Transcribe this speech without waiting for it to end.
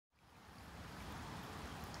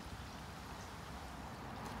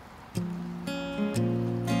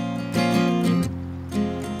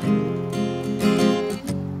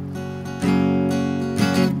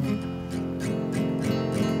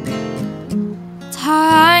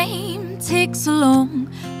ticks along,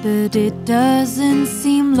 but it doesn't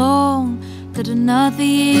seem long that another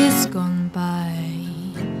year's gone by.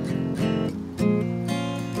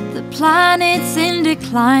 The planet's in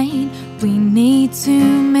decline, we need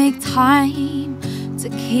to make time to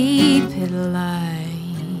keep it alive.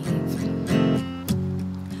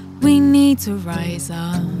 We need to rise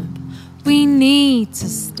up, we need to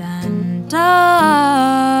stand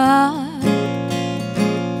up.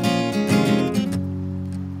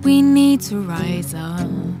 We need to rise up,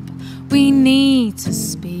 we need to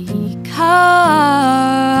speak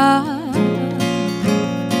up.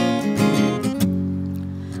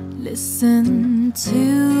 Listen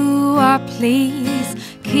to our pleas,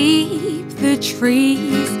 keep the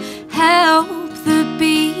trees, help the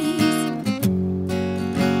bees.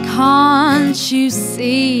 Can't you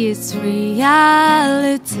see it's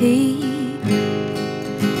reality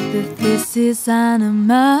that this is an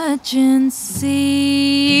emergency?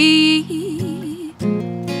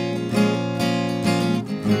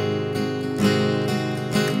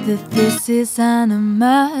 That this is an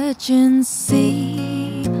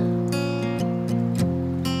emergency.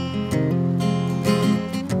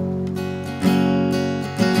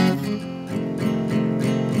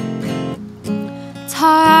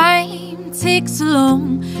 Time ticks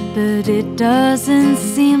along, but it doesn't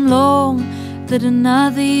seem long that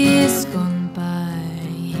another year's gone by.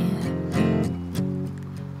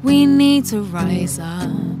 We need to rise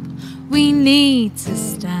up, we need to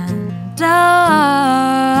stand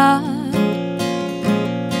up.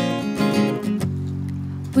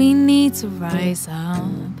 We need to rise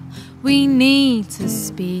up, we need to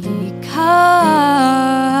speak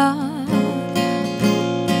up.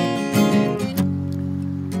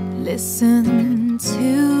 Listen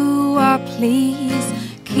to our pleas,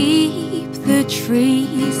 keep the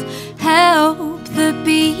trees, help the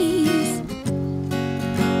bees.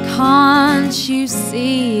 Can't you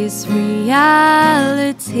see it's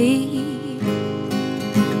reality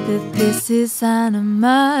that this is an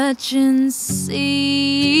emergency?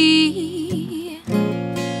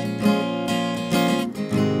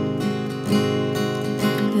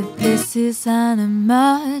 That this is an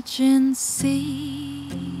emergency.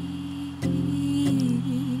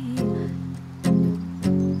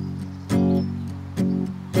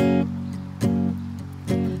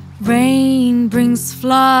 Rain brings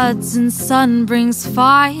floods and sun brings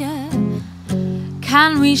fire.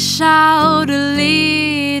 Can we shout a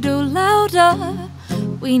little louder?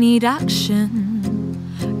 We need action.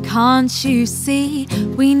 Can't you see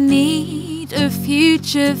we need a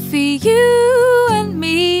future for you and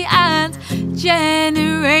me and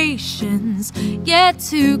generations yet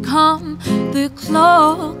to come? The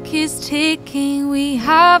clock is ticking, we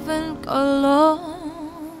haven't got long.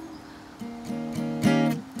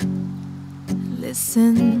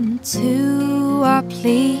 Listen to our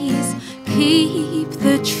pleas, keep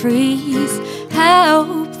the trees,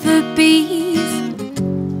 help the bees.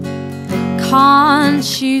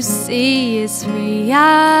 Can't you see it's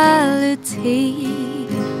reality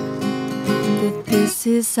that this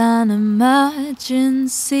is an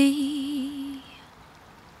emergency?